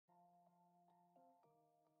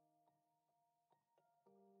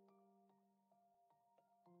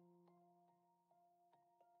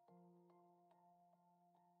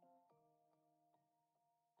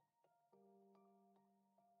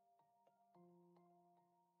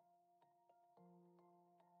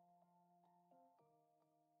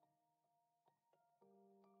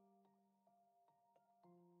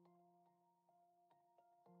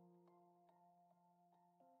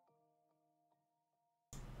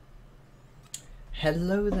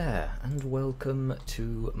Hello there, and welcome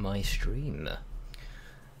to my stream.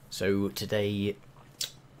 So today,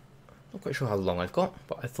 not quite sure how long I've got,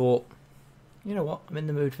 but I thought, you know what, I'm in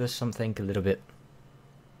the mood for something a little bit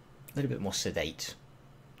more sedate,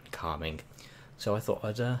 calming. So I thought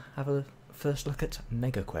I'd have a first look at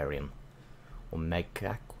Megaquarium, or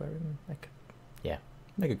Megaquarium, yeah,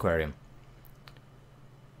 Megaquarium.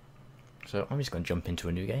 So I'm just going to jump into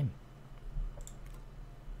a new game.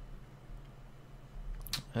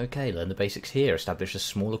 Okay, learn the basics here. Establish a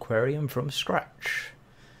small aquarium from scratch.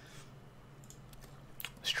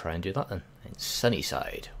 Let's try and do that then. In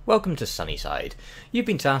Sunnyside. Welcome to Sunnyside. You've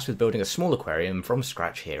been tasked with building a small aquarium from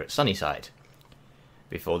scratch here at Sunnyside.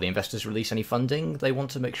 Before the investors release any funding, they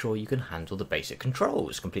want to make sure you can handle the basic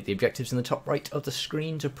controls. Complete the objectives in the top right of the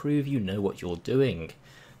screen to prove you know what you're doing.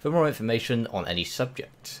 For more information on any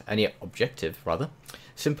objective,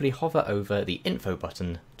 simply hover over the info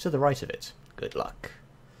button to the right of it. Good luck.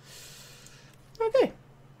 Okay,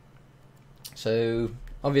 so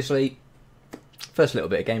obviously, first little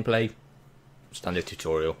bit of gameplay, standard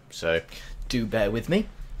tutorial, so do bear with me.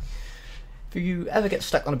 If you ever get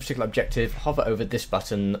stuck on a particular objective, hover over this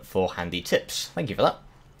button for handy tips. Thank you for that.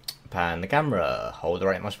 Pan the camera, hold the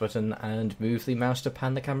right mouse button and move the mouse to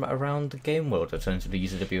pan the camera around the game world. Alternatively,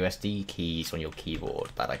 use the WSD keys on your keyboard.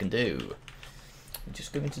 That I can do. I'm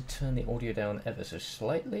just going to turn the audio down ever so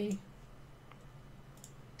slightly.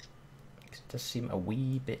 It does seem a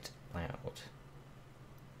wee bit loud.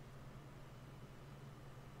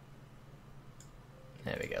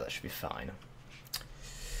 There we go, that should be fine.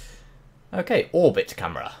 Okay, orbit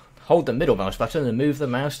camera. Hold the middle mouse button and move the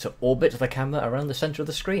mouse to orbit the camera around the centre of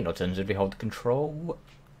the screen. Alternatively, hold the control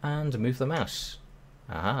and move the mouse.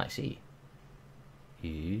 Aha, I see.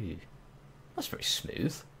 Ooh, that's very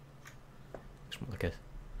smooth. Looks more like an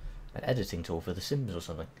editing tool for The Sims or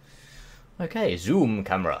something. Okay, zoom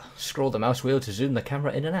camera. Scroll the mouse wheel to zoom the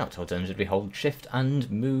camera in and out. Alternatively, hold shift and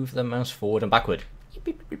move the mouse forward and backward.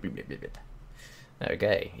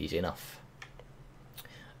 Okay, easy enough.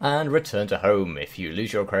 And return to home. If you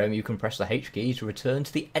lose your aquarium, you can press the H key to return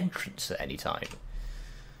to the entrance at any time.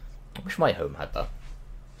 I wish my home had that.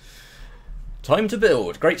 Time to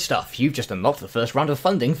build. Great stuff. You've just unlocked the first round of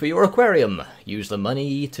funding for your aquarium. Use the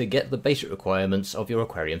money to get the basic requirements of your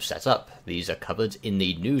aquarium set up. These are covered in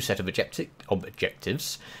the new set of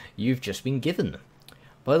objectives you've just been given.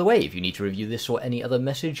 By the way, if you need to review this or any other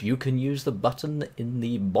message, you can use the button in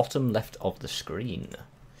the bottom left of the screen.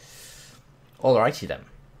 Alrighty then.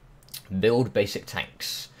 Build basic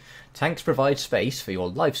tanks. Tanks provide space for your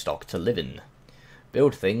livestock to live in.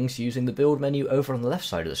 Build things using the build menu over on the left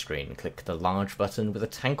side of the screen. Click the large button with a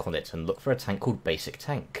tank on it and look for a tank called Basic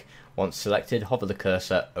Tank. Once selected, hover the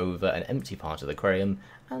cursor over an empty part of the aquarium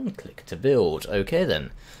and click to build. Okay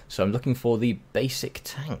then, so I'm looking for the Basic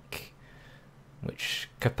Tank. Which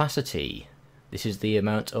capacity? This is the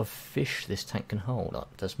amount of fish this tank can hold.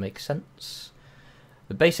 That does make sense.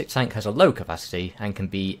 The Basic Tank has a low capacity and can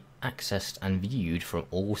be accessed and viewed from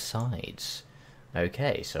all sides.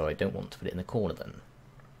 Okay, so I don't want to put it in the corner then.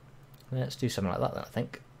 Let's do something like that then, I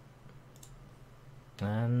think.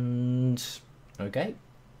 And okay.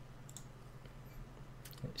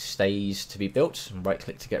 It stays to be built, and right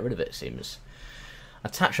click to get rid of it, it seems.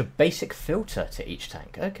 Attach a basic filter to each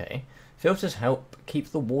tank. Okay. Filters help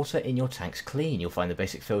keep the water in your tanks clean. You'll find the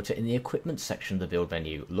basic filter in the equipment section of the build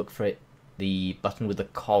menu. Look for it, the button with the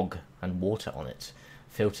cog and water on it.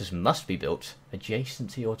 Filters must be built adjacent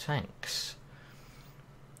to your tanks.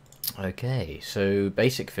 Okay, so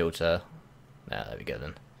basic filter. There we go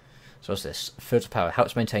then. So what's this? Filter power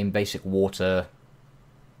helps maintain basic water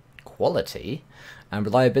quality and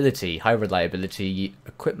reliability. High reliability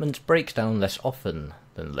equipment breaks down less often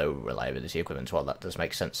than low reliability equipment. Well, that does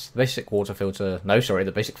make sense. The basic water filter,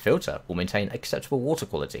 the basic filter will maintain acceptable water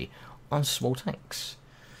quality on small tanks.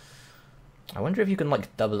 I wonder if you can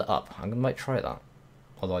like double it up. I might try that.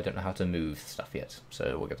 Although I don't know how to move stuff yet,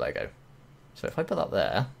 so we'll give that a go. So if I put that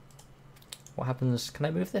there, what happens? Can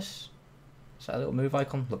I move this? Is that a little move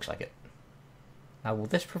icon? Looks like it. Now, will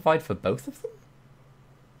this provide for both of them?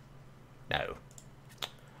 No.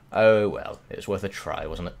 Oh well, it was worth a try,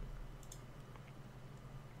 wasn't it?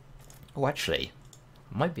 Oh, actually,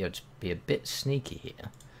 I might be able to be a bit sneaky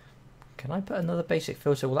here. Can I put another basic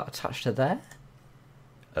filter? Will that attach to there?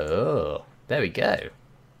 Oh, there we go.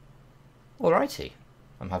 Alrighty.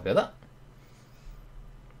 I'm happy with that.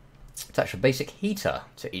 Attach a basic heater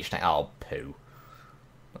to each tank. Oh, poo.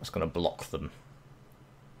 That's going to block them.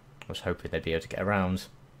 I was hoping they'd be able to get around.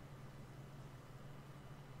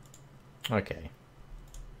 Okay.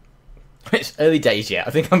 It's early days yet.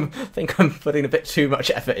 I think I'm putting a bit too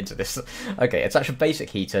much effort into this. Okay, attach a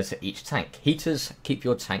basic heater to each tank. Heaters keep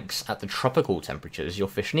your tanks at the tropical temperatures your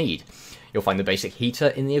fish need. You'll find the basic heater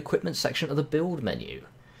in the equipment section of the build menu.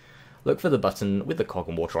 Look for the button with the cog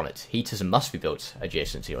and water on it. Heaters must be built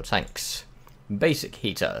adjacent to your tanks. Basic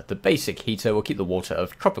heater. The basic heater will keep the water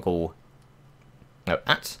at tropical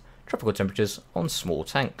temperatures on small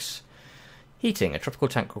tanks. Heating. A tropical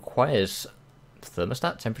tank requires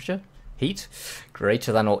thermostat temperature, heat,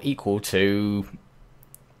 greater than or equal to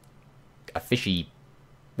a fishy,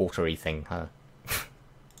 watery thing, huh?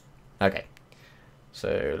 Okay,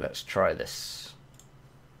 so let's try this.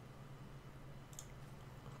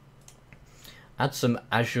 Add some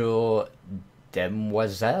azure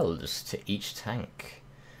demoiselles to each tank.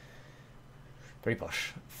 Very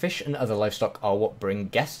posh. Fish and other livestock are what bring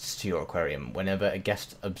guests to your aquarium. Whenever a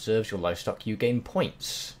guest observes your livestock, you gain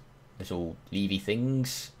points. Little leafy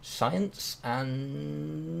things, science,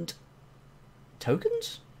 and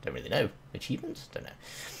tokens? Don't really know. Achievements? Don't know.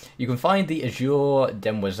 You can find the azure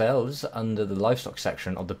demoiselles under the livestock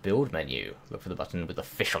section of the build menu. Look for the button with the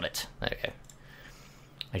fish on it. There we go.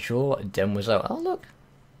 Azure demoiselle. Oh, look.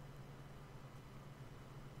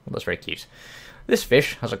 Well, that's very cute. This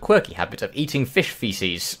fish has a quirky habit of eating fish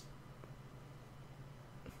feces.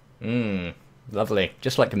 Lovely.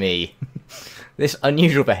 Just like me. This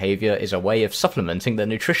unusual behaviour is a way of supplementing their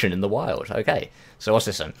nutrition in the wild. Okay, so what's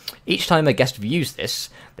this then? Each time a guest views this,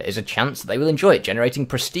 there is a chance that they will enjoy it, generating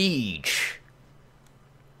prestige.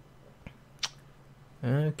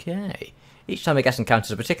 Okay. Each time a guest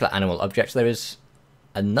encounters a particular animal object, there is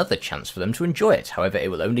another chance for them to enjoy it. However, it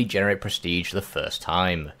will only generate prestige the first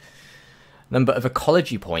time. Number of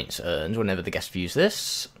ecology points earned whenever the guest views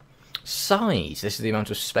this. Size. This is the amount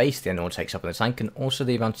of space the animal takes up in the tank, and also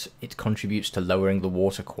the amount it contributes to lowering the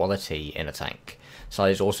water quality in a tank.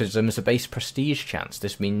 Size also determines the base prestige chance.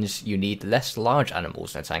 This means you need less large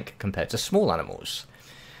animals in a tank compared to small animals.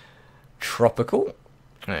 Tropical.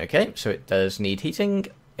 Okay, so it does need heating.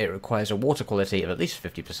 It requires a water quality of at least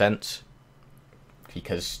 50%,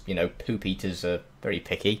 because, you know, poop eaters are very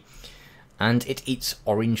picky. And it eats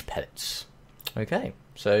orange pellets. Okay,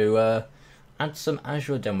 so add some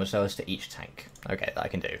azure demoiselles to each tank. Okay, that I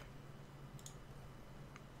can do.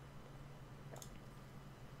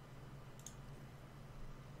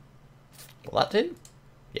 Will that do?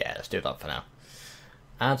 Yeah, let's do that for now.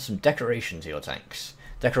 Add some decoration to your tanks.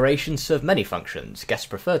 Decorations serve many functions. Guests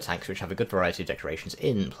prefer tanks which have a good variety of decorations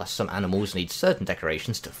in, plus some animals need certain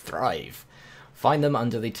decorations to thrive. Find them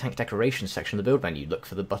under the tank decorations section of the build menu. Look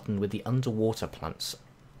for the button with the underwater plants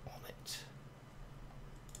on it.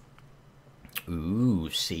 Ooh,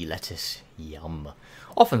 sea lettuce. Yum.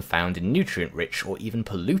 Often found in nutrient-rich or even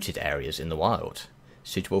polluted areas in the wild.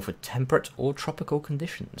 Suitable for temperate or tropical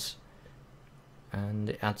conditions. And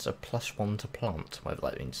it adds a +1 to plant, whatever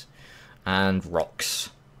that means. And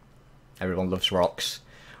rocks. Everyone loves rocks.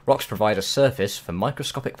 Rocks provide a surface for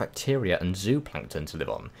microscopic bacteria and zooplankton to live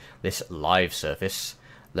on. This live surface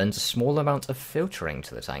lends a small amount of filtering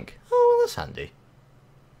to the tank. Oh, well, that's handy.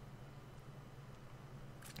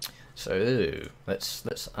 So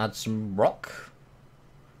let's add some rock.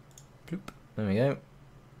 Bloop. There we go.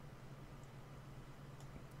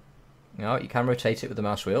 Now you can rotate it with the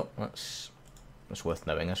mouse wheel. That's worth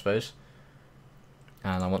knowing, I suppose.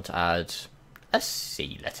 And I want to add a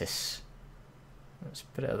sea lettuce. Let's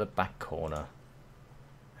put it at the back corner.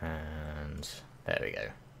 And there we go.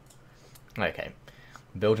 Okay.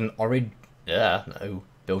 Build an orange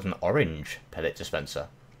pellet dispenser.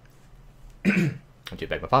 I do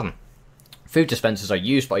beg my pardon. Food dispensers are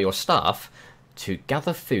used by your staff to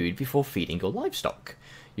gather food before feeding your livestock.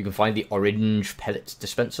 You can find the orange pellet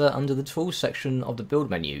dispenser under the tools section of the build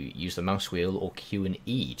menu. Use the mouse wheel or Q and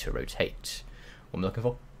E to rotate. What am I looking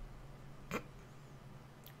for?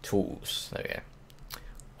 Tools. There we go.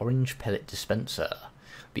 Orange pellet dispenser.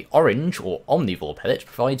 The orange or omnivore pellet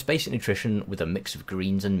provides basic nutrition with a mix of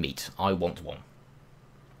greens and meat. I want one.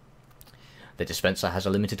 The dispenser has a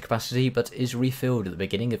limited capacity but is refilled at the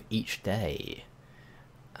beginning of each day.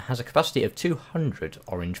 It has a capacity of 200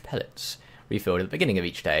 orange pellets. Refilled at the beginning of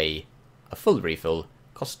each day. A full refill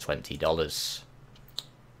costs $20.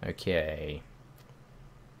 Okay.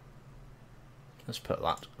 Let's put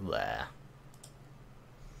that there.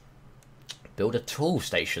 Build a tool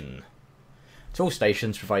station. Tool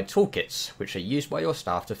stations provide toolkits, which are used by your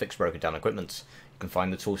staff to fix broken down equipment. You can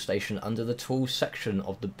find the tool station under the tools section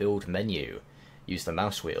of the build menu. Use the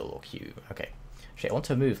mouse wheel or Q. Okay. Actually, I want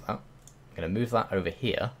to move that. I'm going to move that over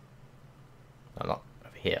here. No, not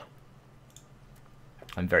over here.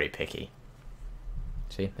 I'm very picky.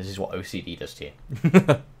 See, this is what OCD does to you.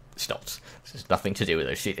 It's not. This has nothing to do with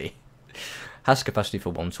OCD. Has capacity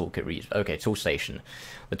for one toolkit reuse. Okay, tool station.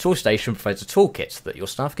 The tool station provides a toolkit that your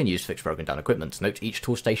staff can use to fix broken down equipment. Note each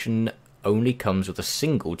tool station only comes with a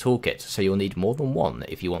single toolkit, so you'll need more than one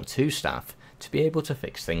if you want two staff to be able to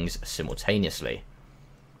fix things simultaneously.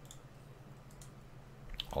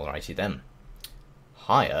 Alrighty then.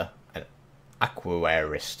 Hire an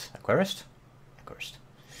aquarist. Aquarist? Aquarist.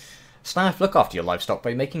 Staff look after your livestock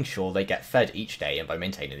by making sure they get fed each day and by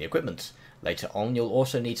maintaining the equipment. Later on, you'll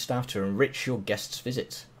also need staff to enrich your guests'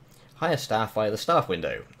 visit. Hire staff via the staff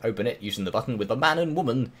window. Open it using the button with the man and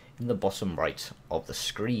woman in the bottom right of the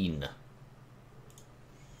screen.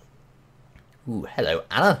 Ooh, hello,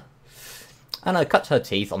 Anna. Anna cuts her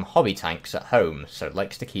teeth on hobby tanks at home, so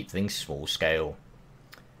likes to keep things small scale.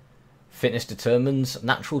 Fitness determines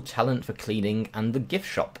natural talent for cleaning and the gift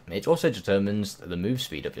shop. It also determines the move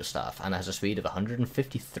speed of your staff and has a speed of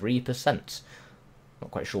 153%.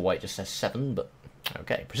 Not quite sure why it just says 7, but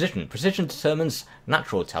okay. Precision. Precision determines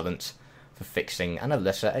natural talent for fixing and a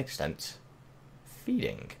lesser extent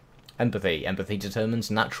feeding. Empathy. Empathy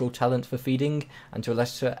determines natural talent for feeding and to a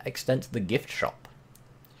lesser extent the gift shop.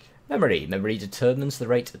 Memory. Memory determines the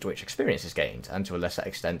rate at which experience is gained and to a lesser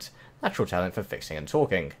extent natural talent for fixing and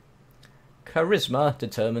talking. Charisma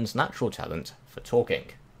determines natural talent for talking.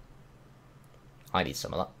 I need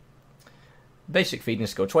some of that. Basic feeding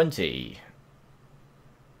skill 20.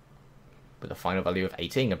 With a final value of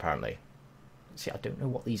 18, apparently. See, I don't know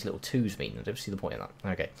what these little 2s mean. I don't see the point in that.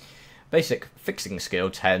 Okay. Basic fixing skill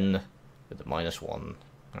 10 with a -1.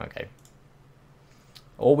 Okay.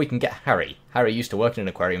 Or we can get Harry. Harry used to work in an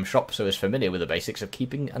aquarium shop, so is familiar with the basics of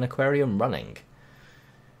keeping an aquarium running.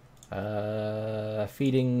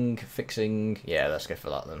 Feeding, fixing... Yeah, let's go for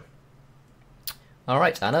that then.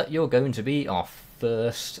 Alright, Anna, you're going to be our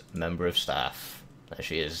first member of staff. There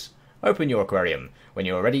she is. Open your aquarium. When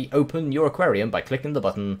you are ready, open your aquarium by clicking the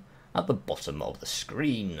button at the bottom of the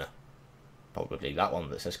screen. Probably that one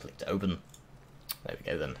that says click to open. There we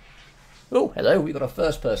go then. Oh, hello, we've got a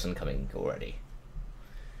first person coming already.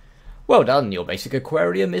 Well done, your basic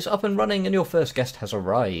aquarium is up and running and your first guest has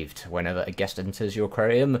arrived. Whenever a guest enters your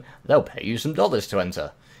aquarium, they'll pay you some dollars to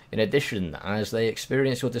enter. In addition, as they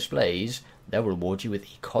experience your displays, they'll reward you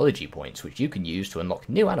with ecology points, which you can use to unlock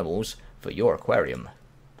new animals for your aquarium.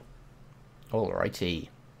 Alrighty.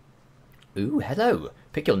 Ooh, hello.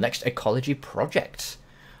 Pick your next ecology project.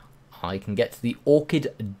 I can get the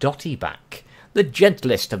orchid dottyback, the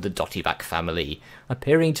gentlest of the dottyback family,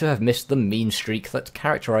 appearing to have missed the mean streak that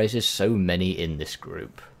characterises so many in this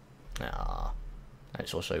group. Ah, and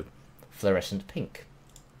it's also fluorescent pink.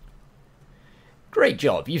 Great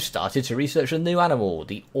job, you've started to research a new animal,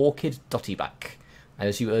 the orchid dottyback.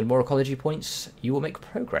 As you earn more ecology points, you will make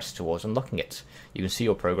progress towards unlocking it. You can see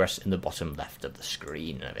your progress in the bottom left of the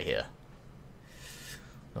screen over here.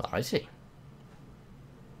 Alrighty.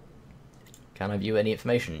 Can I view any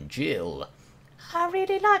information? Jill. I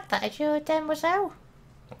really like that as your mademoiselle.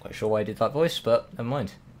 Not quite sure why I did that voice, but never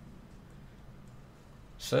mind.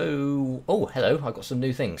 So, oh, hello, I've got some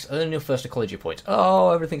new things. Earn your first ecology point. Oh,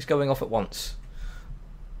 everything's going off at once.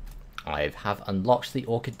 I have unlocked the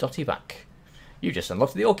orchid dottyback. You just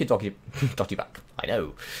unlocked the orchid dottyback. I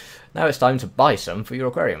know. Now it's time to buy some for your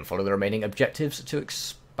aquarium. Follow the remaining objectives to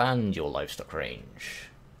expand your livestock range.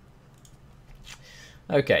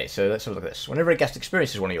 Okay, so let's have a look at this. Whenever a guest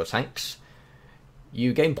experiences one of your tanks,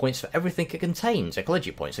 you gain points for everything it contains.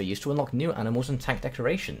 Ecology points are used to unlock new animals and tank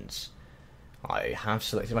decorations. I have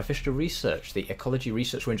selected my fish to research. The ecology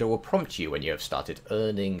research window will prompt you when you have started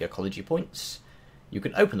earning ecology points. You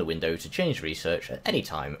can open the window to change research at any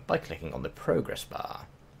time by clicking on the progress bar.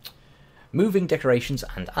 Moving decorations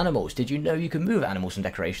and animals. Did you know you can move animals and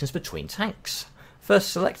decorations between tanks? First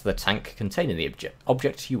select the tank containing the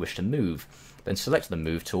object you wish to move. Then select the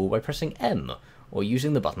move tool by pressing M or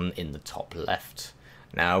using the button in the top left.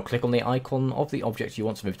 Now click on the icon of the object you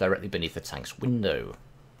want to move directly beneath the tank's window.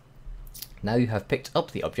 Now you have picked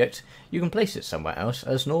up the object, you can place it somewhere else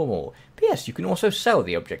as normal. P.S. You can also sell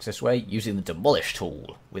the object this way using the demolish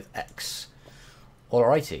tool with X.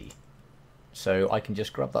 Alrighty. So I can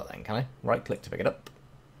just grab that then, can I? Right click to pick it up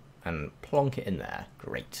and plonk it in there.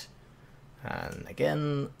 Great. And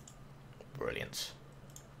again, brilliant.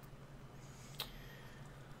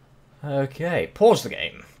 Okay, pause the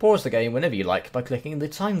game. Pause the game whenever you like by clicking the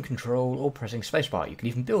time control or pressing spacebar. You can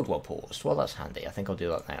even build while paused. Well, that's handy. I think I'll do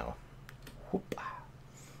that now. Whoop.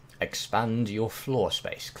 Expand your floor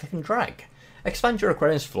space. Click and drag. Expand your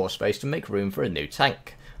aquarium's floor space to make room for a new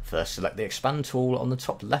tank. First select the expand tool on the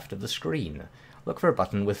top left of the screen. Look for a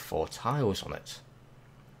button with 4 tiles on it.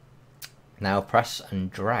 Now press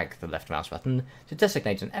and drag the left mouse button to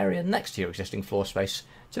designate an area next to your existing floor space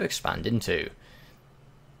to expand into.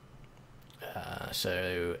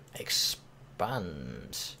 So,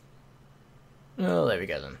 expand. Oh, there we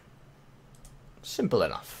go then. Simple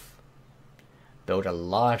enough. Build a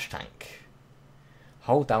large tank.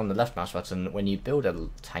 Hold down the left mouse button when you build a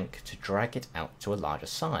tank to drag it out to a larger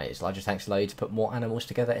size. Larger tanks allow you to put more animals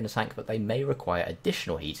together in a tank, but they may require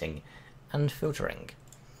additional heating and filtering.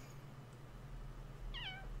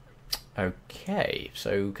 Okay,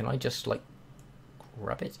 so can I just, like,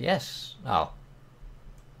 grab it? Yes. Oh.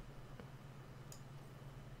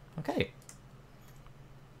 Okay.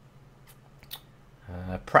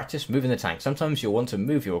 Practice moving the tank. Sometimes you'll want to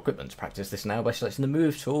move your equipment. Practice this now by selecting the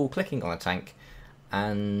move tool, clicking on a tank,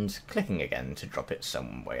 and clicking again to drop it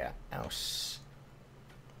somewhere else.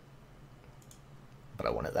 But I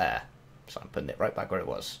want it there, so I'm putting it right back where it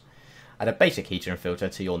was. Add a basic heater and filter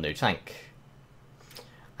to your new tank.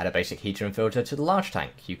 Add a basic heater and filter to the large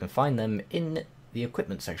tank. You can find them in the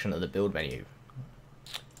equipment section of the build menu,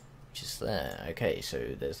 which is there. Okay,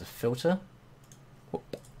 so there's the filter.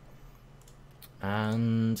 Whoop.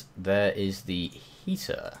 And there is the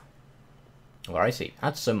heater. Alrighty,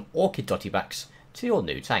 add some orchid dotty backs to your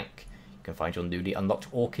new tank. You can find your newly unlocked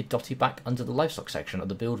orchid dotty back under the livestock section of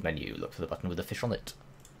the build menu. Look for the button with the fish on it.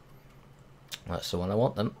 That's the one I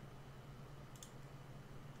want then.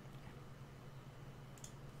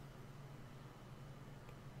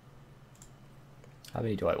 How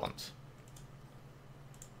many do I want?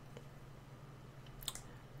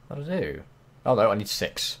 That'll do. Oh no, I need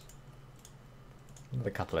 6. Another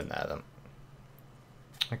couple in there then.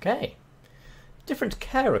 Okay. Different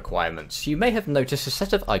care requirements. You may have noticed a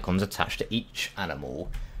set of icons attached to each animal.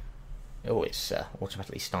 Oh, it's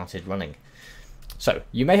automatically started running. So,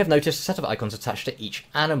 you may have noticed a set of icons attached to each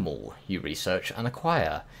animal you research and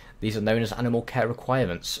acquire. These are known as animal care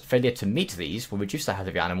requirements. Failure to meet these will reduce the health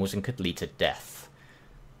of your animals and could lead to death.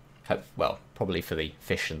 Well, probably for the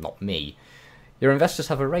fish and not me. Your investors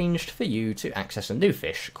have arranged for you to access a new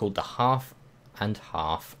fish called the half and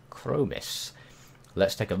half chromis.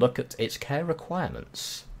 Let's take a look at its care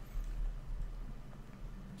requirements.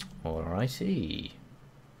 Alrighty.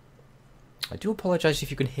 I do apologise if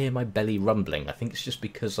you can hear my belly rumbling. I think it's just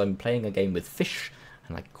because I'm playing a game with fish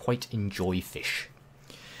and I quite enjoy fish.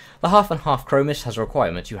 The half and half chromis has a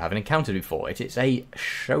requirement you haven't encountered before. It is a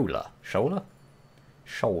shoaler. Shoaler?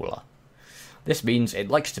 Shoaler. This means it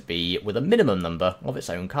likes to be with a minimum number of its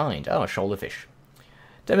own kind. Oh, a shoaler fish.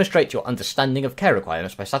 Demonstrate your understanding of care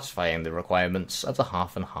requirements by satisfying the requirements of the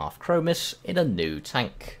half and half chromis in a new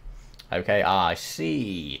tank. Okay, I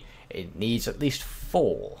see. It needs at least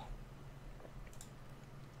 4.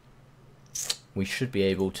 We should be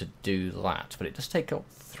able to do that, but it does take up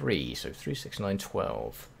 3, so 3, 6, 9,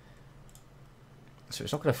 12. So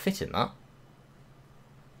it's not going to fit in that.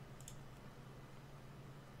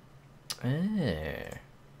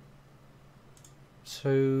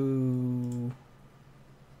 So...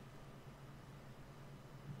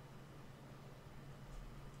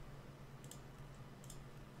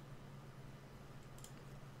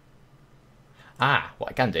 what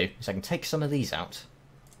I can do is I can take some of these out,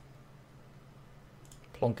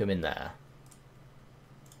 plonk them in there.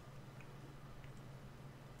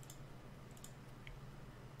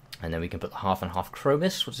 And then we can put the half and half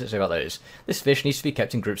chromis. What does it say about those? This fish needs to be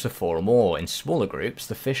kept in groups of 4 or more. In smaller groups,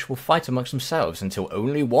 the fish will fight amongst themselves until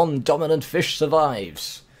only one dominant fish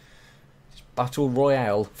survives. It's Battle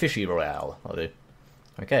Royale, Fishy Royale. I'll do.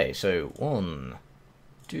 Okay, so 1,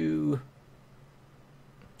 2...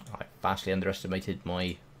 I vastly underestimated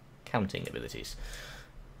my counting abilities.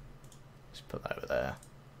 Let's put that over there.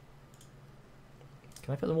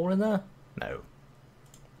 Can I put them all in there? No.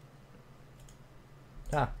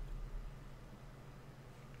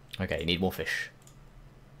 Okay, need more fish.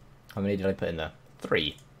 How many did I put in there?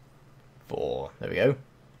 3. 4. There we go.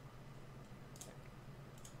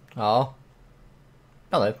 Oh.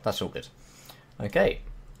 Hello, that's all good. Okay.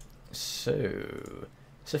 So...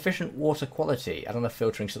 Sufficient water quality. Add enough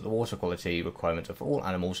filtering so that the water quality requirements of all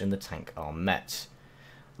animals in the tank are met.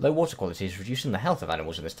 Low water quality is reducing the health of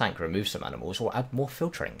animals in this tank. Remove some animals or add more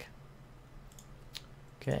filtering.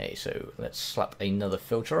 Okay, so let's slap another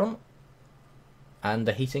filter on. And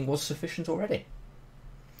the heating was sufficient already.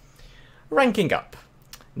 Ranking up.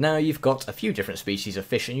 Now you've got a few different species of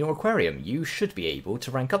fish in your aquarium. You should be able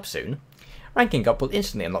to rank up soon. Ranking up will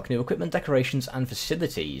instantly unlock new equipment, decorations and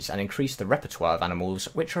facilities, and increase the repertoire of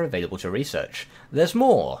animals which are available to research. There's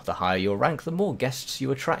more. The higher your rank, the more guests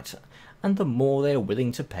you attract, and the more they are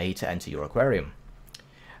willing to pay to enter your aquarium.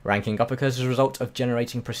 Ranking up occurs as a result of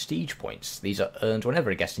generating prestige points. These are earned whenever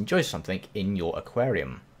a guest enjoys something in your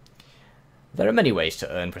aquarium. There are many ways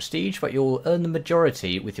to earn prestige, but you'll earn the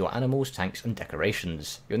majority with your animals, tanks, and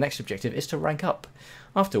decorations. Your next objective is to rank up,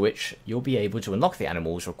 after which you'll be able to unlock the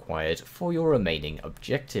animals required for your remaining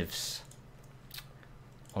objectives.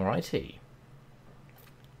 Alrighty.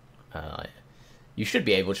 You should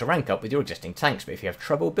be able to rank up with your existing tanks, but if you have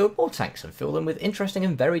trouble, build more tanks and fill them with interesting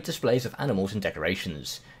and varied displays of animals and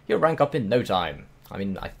decorations. You'll rank up in no time. I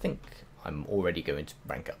mean, I think I'm already going to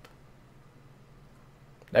rank up.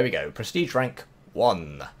 There we go, prestige rank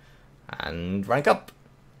 1. And rank up.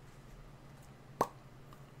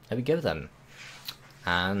 There we go then.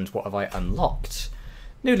 And what have I unlocked?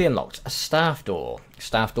 Newly unlocked, a staff door.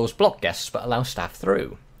 Staff doors block guests but allow staff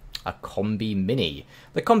through. A Combi Mini.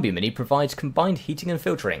 The Combi Mini provides combined heating and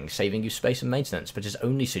filtering, saving you space and maintenance, but is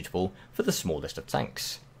only suitable for the smallest of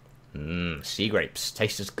tanks. Sea grapes.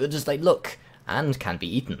 Taste as good as they look, and can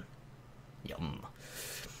be eaten. Yum.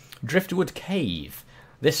 Driftwood Cave.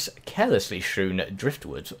 This carelessly strewn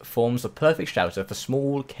driftwood forms the perfect shelter for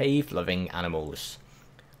small, cave-loving animals.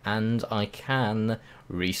 And I can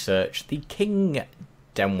research the King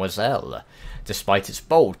Demoiselle. Despite its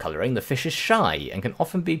bold colouring, the fish is shy and can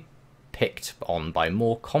often be picked on by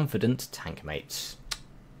more confident tank mates.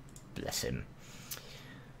 Bless him.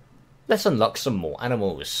 Let's unlock some more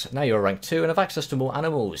animals. Now you're rank 2 and have access to more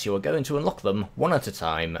animals. You are going to unlock them one at a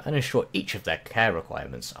time and ensure each of their care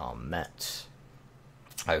requirements are met.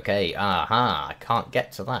 Okay, I can't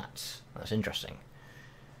get to that. That's interesting.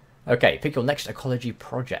 Okay, pick your next ecology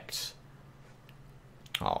project.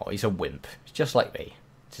 Oh, he's a wimp. He's just like me.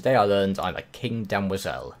 Today I learned I'm a King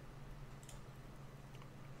Demoiselle.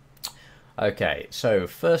 Okay, so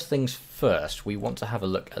first things first, we want to have a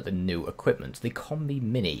look at the new equipment, the Combi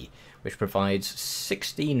Mini, which provides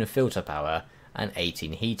 16 filter power and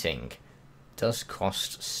 18 heating. Does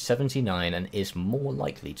cost 79 and is more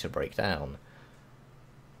likely to break down.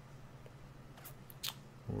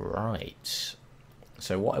 Right.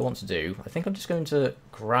 So what I want to do, I think I'm just going to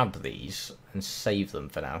grab these and save them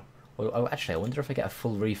for now. Oh, actually, I wonder if I get a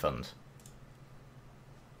full refund.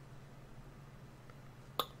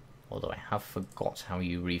 Although I have forgot how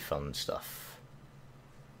you refund stuff.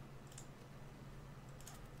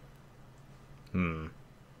 Oops.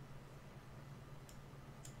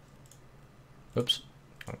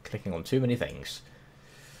 I'm clicking on too many things.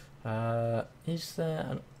 Is there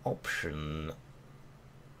an option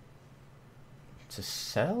to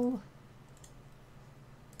sell?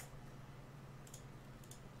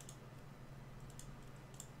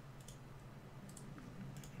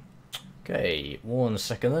 Okay, 1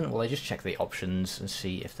 second then. Well, I just check the options and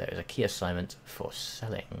see if there is a key assignment for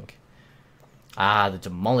selling. Ah, the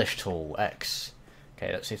demolish tool, X.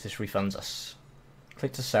 Okay, let's see if this refunds us.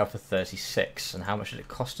 Click to sell for 36, and how much did it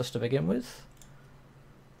cost us to begin with?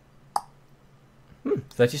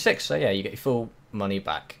 36, so yeah, you get your full money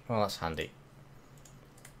back. Well, that's handy.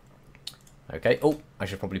 Okay, oh, I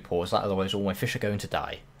should probably pause that, otherwise all my fish are going to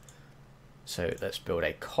die. So let's build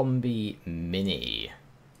a Combi Mini.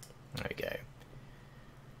 There we go.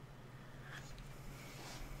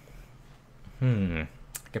 I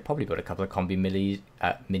could probably put a couple of Combi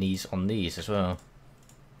Minis on these as well.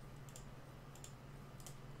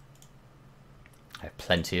 I have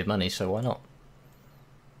plenty of money, so why not?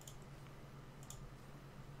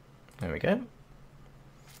 There we go.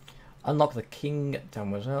 Unlock the King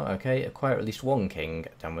Demoiselle. Okay, acquire at least one King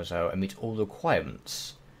Demoiselle and meet all the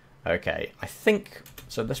requirements. Okay, I think...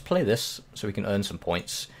 So let's play this so we can earn some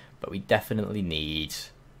points. But we definitely need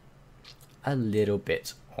a little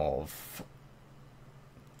bit of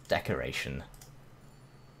decoration.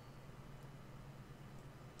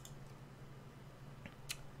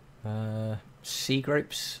 Sea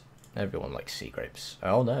grapes? Everyone likes sea grapes.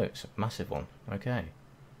 Oh no, it's a massive one. Okay.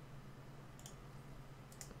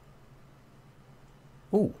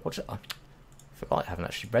 Ooh, what's it? I forgot I haven't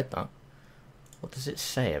actually read that. What does it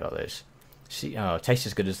say about those? See, oh, taste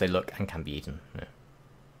as good as they look and can be eaten. Yeah.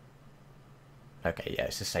 Okay, yeah,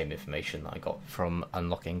 it's the same information that I got from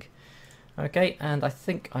unlocking. Okay, and I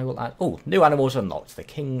think I will add... Oh, new animals unlocked. The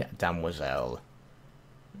King Demoiselle.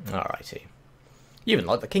 Alrighty. You've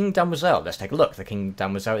unlocked the King Demoiselle. Let's take a look. The King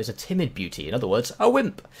Demoiselle is a timid beauty. In other words, a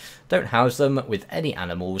wimp. Don't house them with any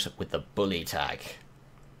animals with the bully tag.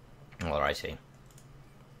 Alrighty.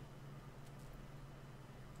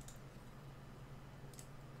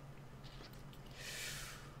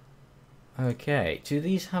 Okay, do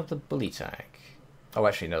these have the bully tag? Oh,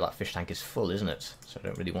 actually, no, that fish tank is full, isn't it? So I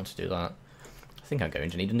don't really want to do that. I think I'm going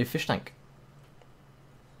to need a new fish tank.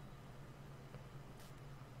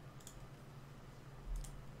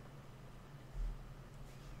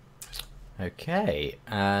 Okay,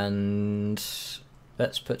 and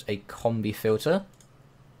let's put a combi filter.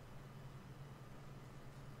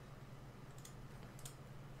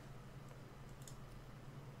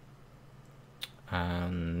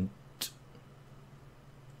 And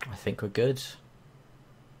I think we're good.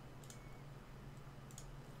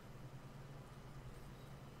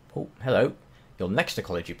 Oh, hello. Your next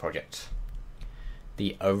ecology project.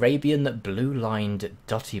 The Arabian blue-lined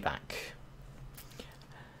dottyback.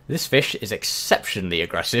 This fish is exceptionally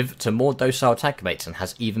aggressive to more docile tank mates and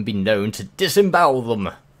has even been known to disembowel them.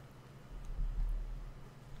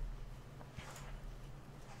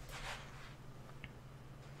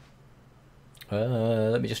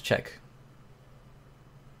 Let me just check.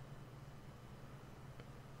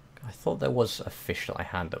 I thought there was a fish that I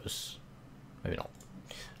had that was... Maybe not.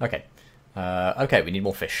 Okay. Okay, we need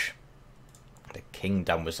more fish. The King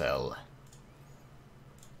Damoiselle.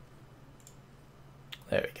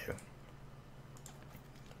 There we go.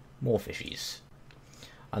 More fishies.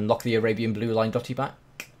 Unlock the Arabian Blue Line Dottyback.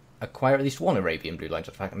 Acquire at least one Arabian Blue Line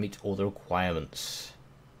Dottyback and meet all the requirements.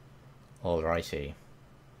 Alrighty.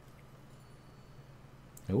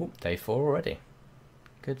 Oh, day 4 already.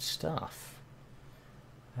 Good stuff.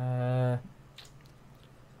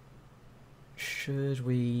 Should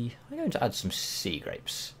we... I'm going to add some sea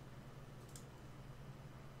grapes.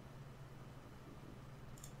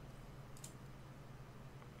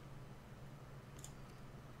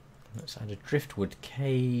 Let's add a driftwood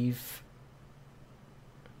cave.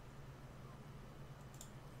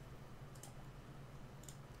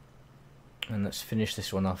 And let's finish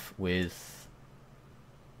this one off with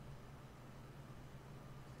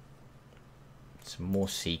some more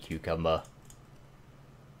sea cucumber.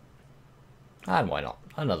 And why not?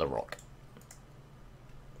 Another rock.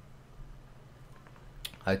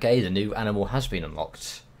 Okay, the new animal has been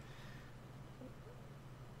unlocked.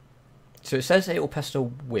 So it says it will pester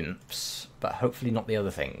wimps, but hopefully not the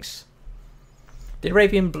other things. The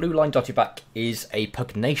Arabian Blue Line Dottyback is a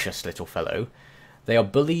pugnacious little fellow. They are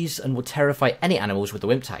bullies and will terrify any animals with the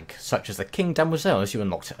wimp tag, such as the King Damoiselle as you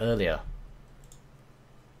unlocked earlier.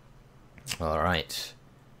 Alright.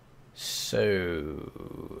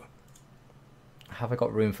 So... have I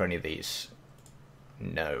got room for any of these?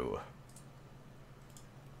 No.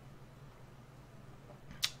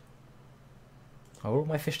 Are all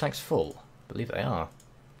my fish tanks full? I believe they are.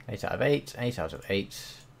 8 out of 8, 8 out of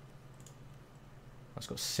 8. That's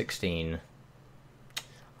got 16.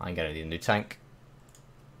 I'm going to need a new tank.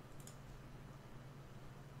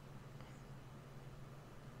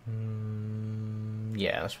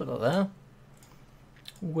 Yeah, let's put that there.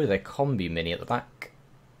 With a combi mini at the back.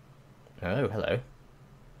 Oh, hello.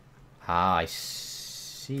 Ah, I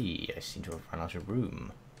see. I seem to have run out of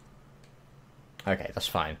room. Okay, that's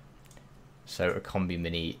fine. So a combi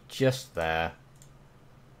mini just there.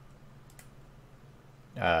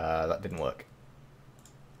 That didn't work.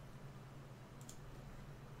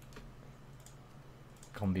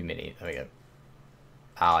 Combi mini, there we go.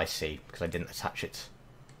 Ah, I see, because I didn't attach it.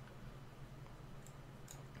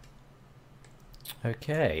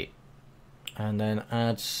 Okay. And then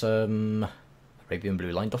add some Arabian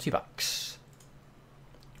Blue Line Dottybacks.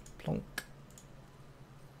 Plonk.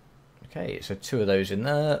 Okay, so 2 of those in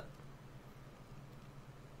there.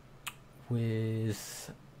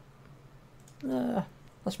 With...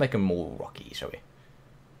 let's make them more rocky, shall we?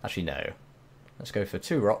 Actually, no. Let's go for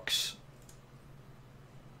 2 rocks.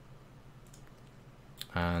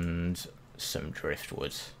 And some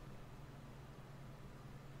driftwood.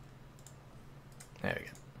 There we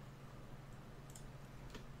go.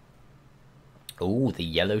 Oh, the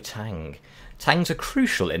yellow tang. Tangs are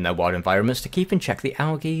crucial in their wild environments to keep in check the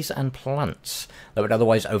algae and plants that would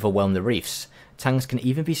otherwise overwhelm the reefs. Tangs can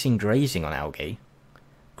even be seen grazing on algae,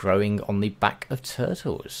 growing on the back of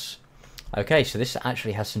turtles. Okay, so this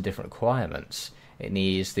actually has some different requirements. It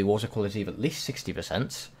needs the water quality of at least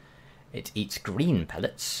 60%. It eats green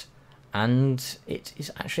pellets, and it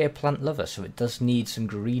is actually a plant lover, so it does need some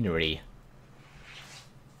greenery.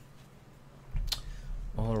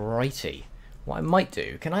 Alrighty. What I might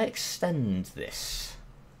do, can I extend this?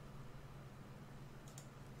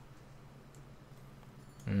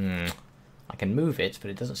 I can move it,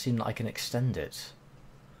 but it doesn't seem like I can extend it.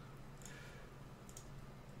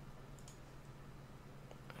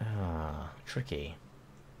 Ah, tricky.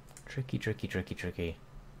 Tricky, tricky, tricky, tricky.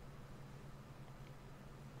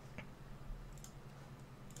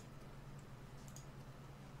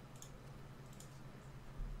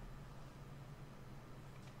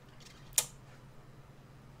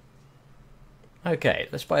 Okay,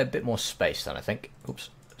 let's buy a bit more space then, I think. Oops,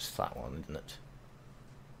 it's that one, isn't it?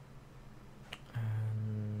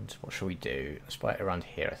 And What shall we do? Let's buy it around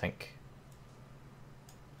here, I think.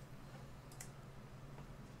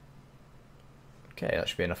 Okay, that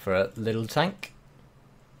should be enough for a little tank.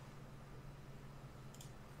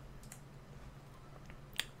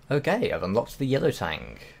 Okay, I've unlocked the yellow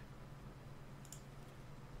tang.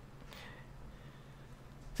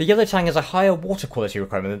 The yellow tang has a higher water quality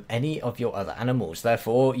requirement than any of your other animals.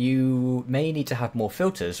 Therefore, you may need to have more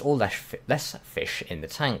filters or less fish in the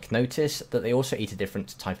tank. Notice that they also eat a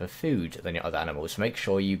different type of food than your other animals, so make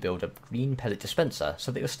sure you build a green pellet dispenser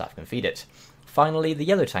so that your staff can feed it. Finally, the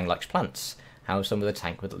yellow tang likes plants. House them with a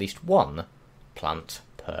tank with at least one plant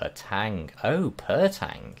per tang. Oh, per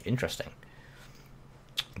tang. Interesting.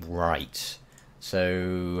 Right.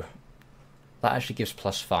 So that actually gives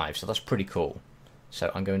 +5, so that's pretty cool. So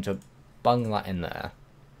I'm going to bung that in there.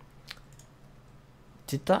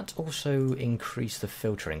 Did that also increase the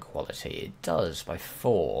filtering quality? It does, by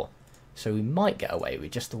 4. So we might get away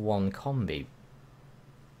with just the one combi.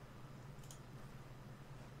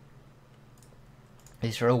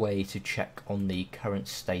 Is there a way to check on the current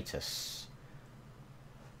status?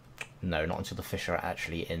 No, not until the fish are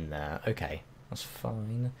actually in there. Okay, that's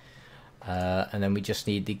fine. And then we just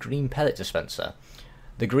need the green pellet dispenser.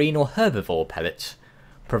 The green or herbivore pellet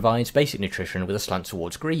provides basic nutrition with a slant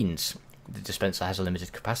towards greens. The dispenser has a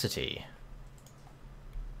limited capacity.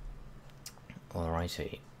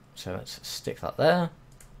 Alrighty, so let's stick that there.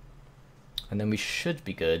 And then we should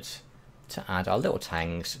be good to add our little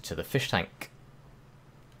tangs to the fish tank.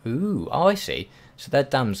 Ooh, oh I see. So they're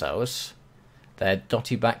damsels, they're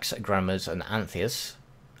dottybacks, grammars and anthias,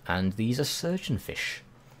 and these are surgeonfish.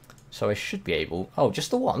 So I should be able... Oh,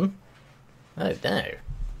 just the one? Oh no.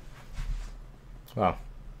 Well,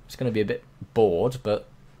 it's going to be a bit bored, but...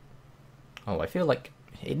 Oh, I feel like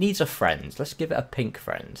it needs a friend. Let's give it a pink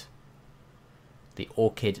friend. The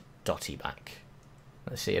orchid dottyback.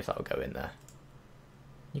 Let's see if that'll go in there.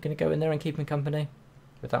 You going to go in there and keep him company?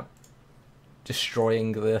 Without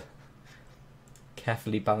destroying the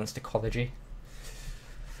carefully balanced ecology?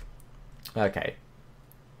 Okay.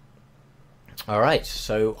 Alright,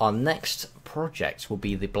 so our next project will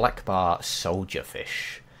be the black bar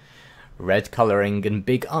soldierfish. Red colouring and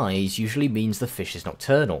big eyes usually means the fish is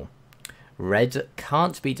nocturnal. Red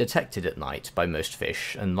can't be detected at night by most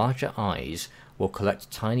fish, and larger eyes will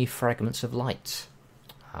collect tiny fragments of light.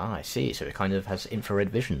 Ah, I see, so it kind of has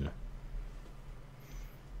infrared vision.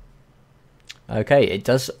 Okay, it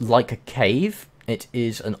does like a cave. It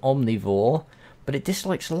is an omnivore, but it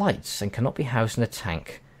dislikes lights and cannot be housed in a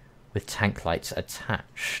tank with tank lights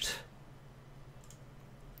attached.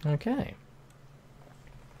 Okay.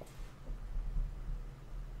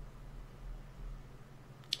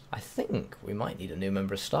 I think we might need a new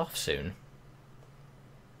member of staff soon.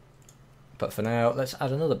 But for now, let's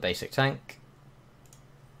add another basic tank.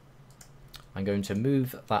 I'm going to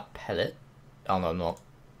move that pellet. Oh no, I'm not,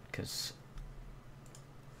 because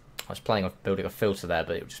I was planning on building a filter there,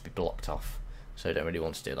 but it would just be blocked off. So I don't really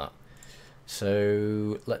want to do that.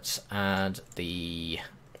 So let's add the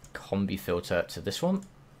combi filter to this one.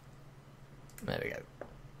 There we go.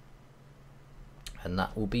 And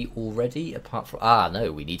that will be all ready, apart from... Ah,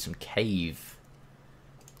 no, we need some cave.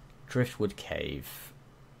 Driftwood cave.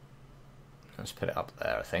 Let's put it up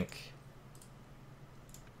there, I think.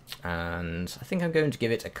 And I think I'm going to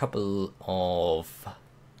give it a couple of...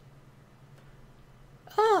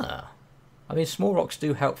 Ah! I mean, small rocks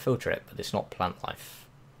do help filter it, but it's not plant life.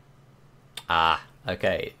 Ah,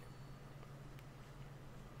 okay.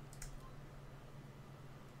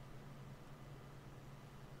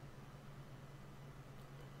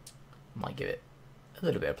 Might give it a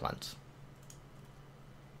little bit of plant.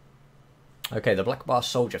 Okay, the black bar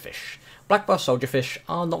soldierfish. Black bar soldierfish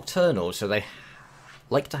are nocturnal, so they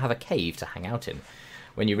like to have a cave to hang out in.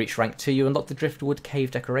 When you reach rank 2, you unlock the driftwood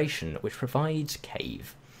cave decoration, which provides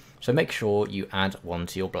cave. So make sure you add one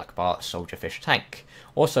to your black bar soldierfish tank.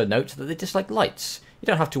 Also note that they dislike lights. You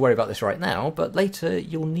don't have to worry about this right now, but later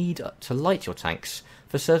you'll need to light your tanks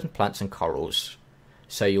for certain plants and corals.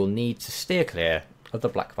 So you'll need to steer clear of the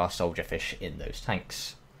black bar soldierfish in those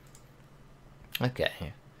tanks.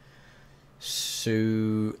 Okay.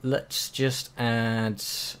 So let's just add...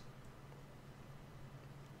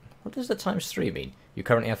 What does the ×3 mean? You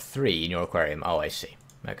currently have 3 in your aquarium. Oh, I see.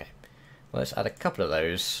 Okay. Well, let's add a couple of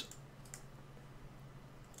those.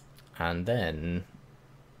 And then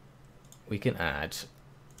we can add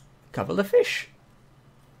a couple of fish.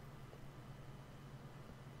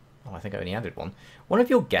 Oh, I think I only added one. One of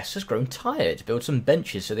your guests has grown tired. Build some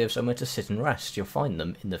benches so they have somewhere to sit and rest. You'll find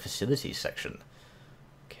them in the facilities section.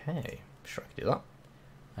 Okay, sure I can do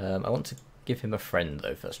that. I want to give him a friend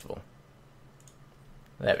though, first of all.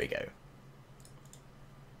 There we go.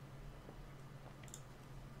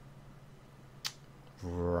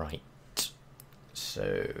 Right.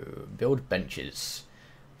 So, build benches.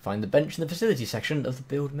 Find the bench in the facility section of the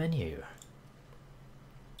build menu.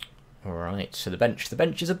 Alright, so the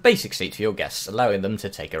bench is a basic seat for your guests, allowing them to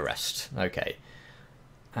take a rest. Okay.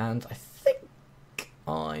 And I think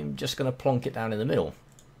I'm just going to plonk it down in the middle.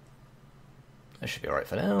 That should be alright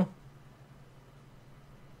for now.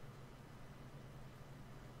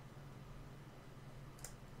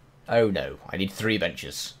 Oh no, I need 3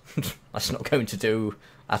 benches. That's not going to do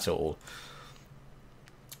at all.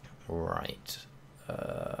 Right.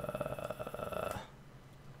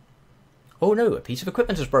 Oh no, a piece of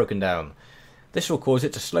equipment has broken down. This will cause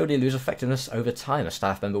it to slowly lose effectiveness over time. A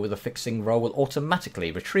staff member with a fixing role will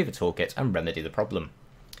automatically retrieve a toolkit and remedy the problem.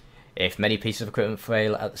 If many pieces of equipment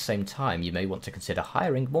fail at the same time, you may want to consider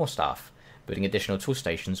hiring more staff, building additional tool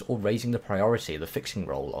stations, or raising the priority of the fixing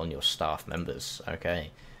role on your staff members.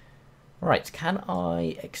 Okay. Right, can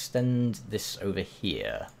I extend this over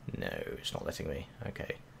here? No, it's not letting me.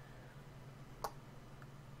 Okay.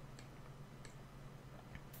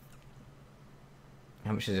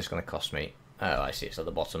 How much is this going to cost me? Oh, I see, it's at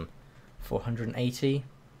the bottom. 480?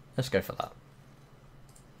 Let's go for that.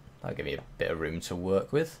 That'll give me a bit of room to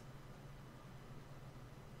work with.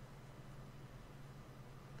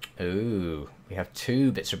 Ooh, we have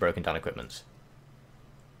 2 bits of broken down equipment.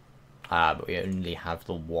 Ah, but we only have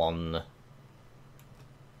the 1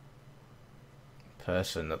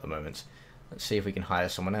 person at the moment. Let's see if we can hire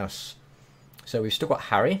someone else. So we've still got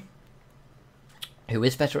Harry, who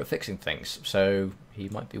is better at fixing things, so he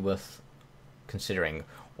might be worth considering.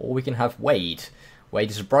 Or we can have Wade.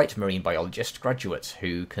 Wade is a bright marine biologist graduate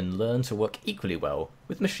who can learn to work equally well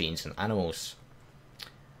with machines and animals.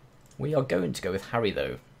 We are going to go with Harry,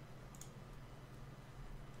 though.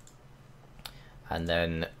 And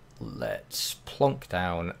then let's plonk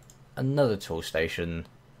down another tool station.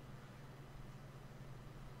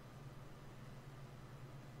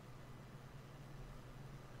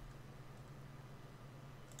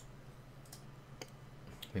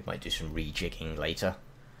 We might do some rejigging later.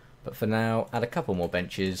 But for now, add a couple more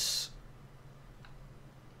benches.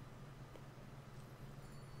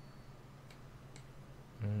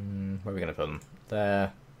 Where are we going to put them?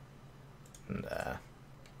 There. And there.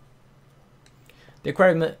 The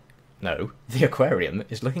aquarium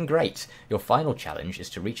is looking great. Your final challenge is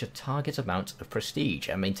to reach a target amount of prestige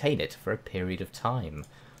and maintain it for a period of time.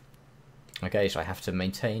 Okay, so I have to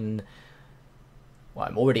maintain... Well,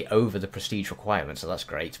 I'm already over the prestige requirement, so that's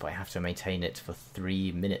great, but I have to maintain it for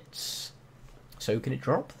 3 minutes. So can it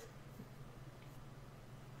drop?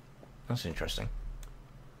 That's interesting.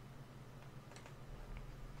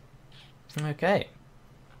 Okay.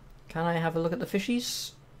 Can I have a look at the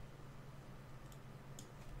fishies?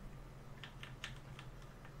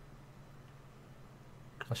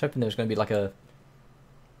 I was hoping there was going to be like a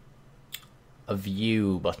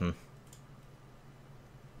view button.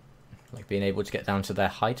 Like being able to get down to their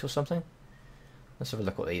height or something. Let's have a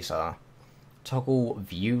look what these are. Toggle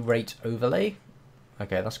view rate overlay.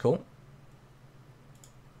 Okay, that's cool.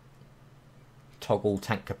 Toggle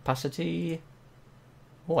tank capacity.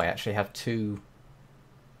 Oh, I actually have 2.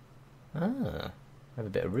 Ah, I have a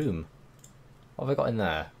bit of room. What have I got in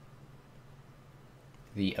there?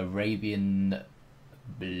 The Arabian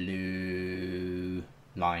blue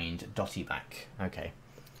lined dotty back. Okay.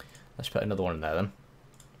 Let's put another one in there then.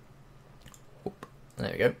 Oop,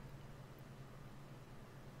 there we go.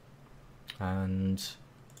 And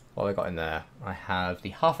what have I got in there? I have the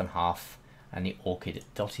half and half and the orchid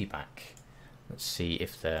dotty back. Let's see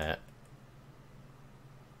if they're...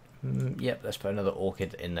 yep, let's put another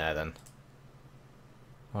orchid in there then.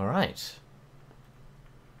 Alright.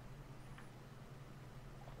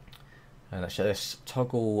 And let's show this.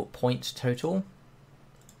 Toggle points total.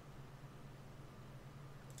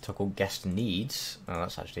 Toggle guest needs. Oh,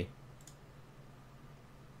 that's actually...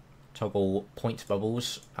 Toggle point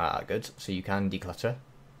bubbles. Ah, good. So you can declutter.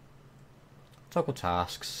 Toggle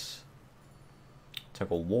tasks.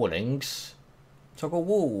 Toggle warnings. Toggle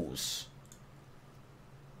walls.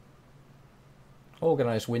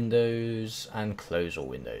 Organize windows and close all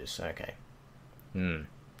windows. Okay. I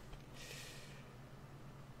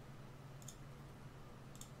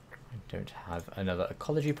don't have another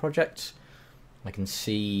ecology project. I can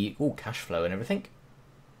see cash flow and everything.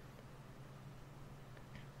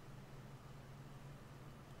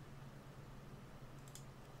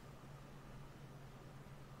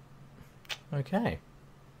 Okay.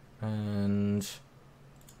 And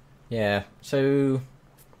yeah, so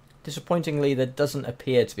disappointingly there doesn't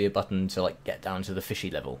appear to be a button to like get down to the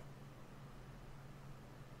fishy level.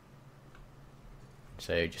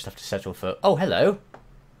 So you just have to settle for... Oh, hello!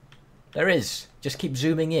 There is. Just keep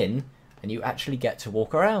zooming in, and you actually get to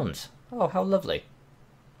walk around. Oh, how lovely.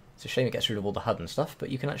 It's a shame it gets rid of all the HUD and stuff, but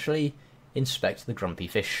you can actually inspect the grumpy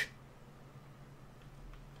fish.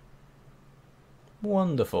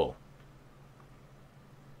 Wonderful.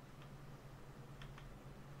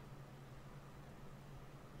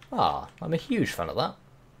 Ah, I'm a huge fan of that.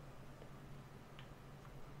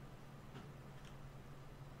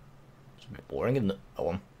 It's a bit boring, isn't it? That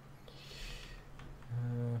one.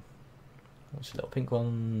 What's the little pink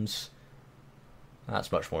ones?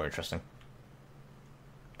 That's much more interesting.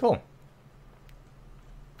 Cool.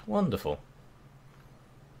 Wonderful.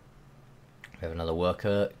 We have another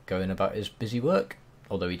worker going about his busy work,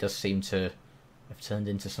 although he does seem to have turned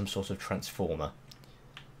into some sort of transformer.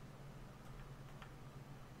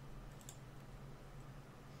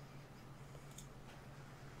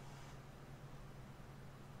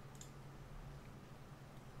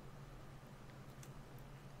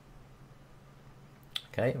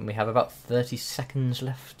 Okay, and we have about 30 seconds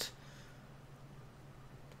left.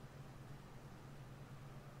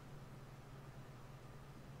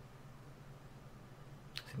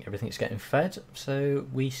 I think everything's getting fed, so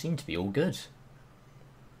we seem to be all good.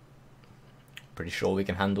 Pretty sure we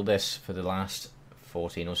can handle this for the last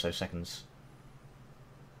 14 or so seconds.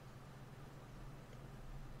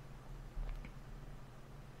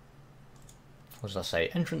 What does that say?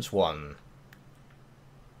 Entrance 1.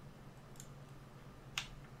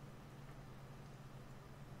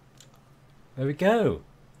 There we go.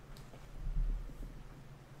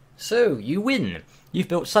 So, you win! You've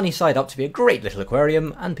built Sunnyside up to be a great little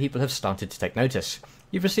aquarium, and people have started to take notice.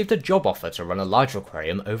 You've received a job offer to run a larger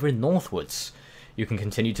aquarium over in Northwoods. You can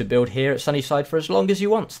continue to build here at Sunnyside for as long as you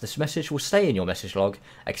want. This message will stay in your message log,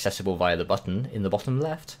 accessible via the button in the bottom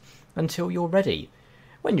left, until you're ready.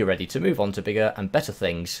 When you're ready to move on to bigger and better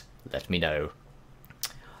things, let me know.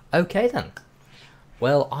 Okay then.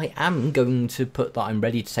 Well, I am going to put that I'm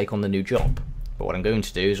ready to take on the new job, but what I'm going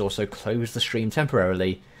to do is also close the stream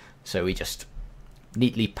temporarily, so we just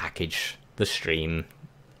neatly package the stream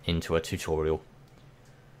into a tutorial.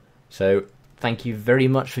 So, thank you very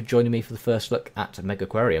much for joining me for the first look at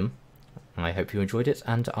Megaquarium. I hope you enjoyed it,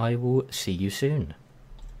 and I will see you soon.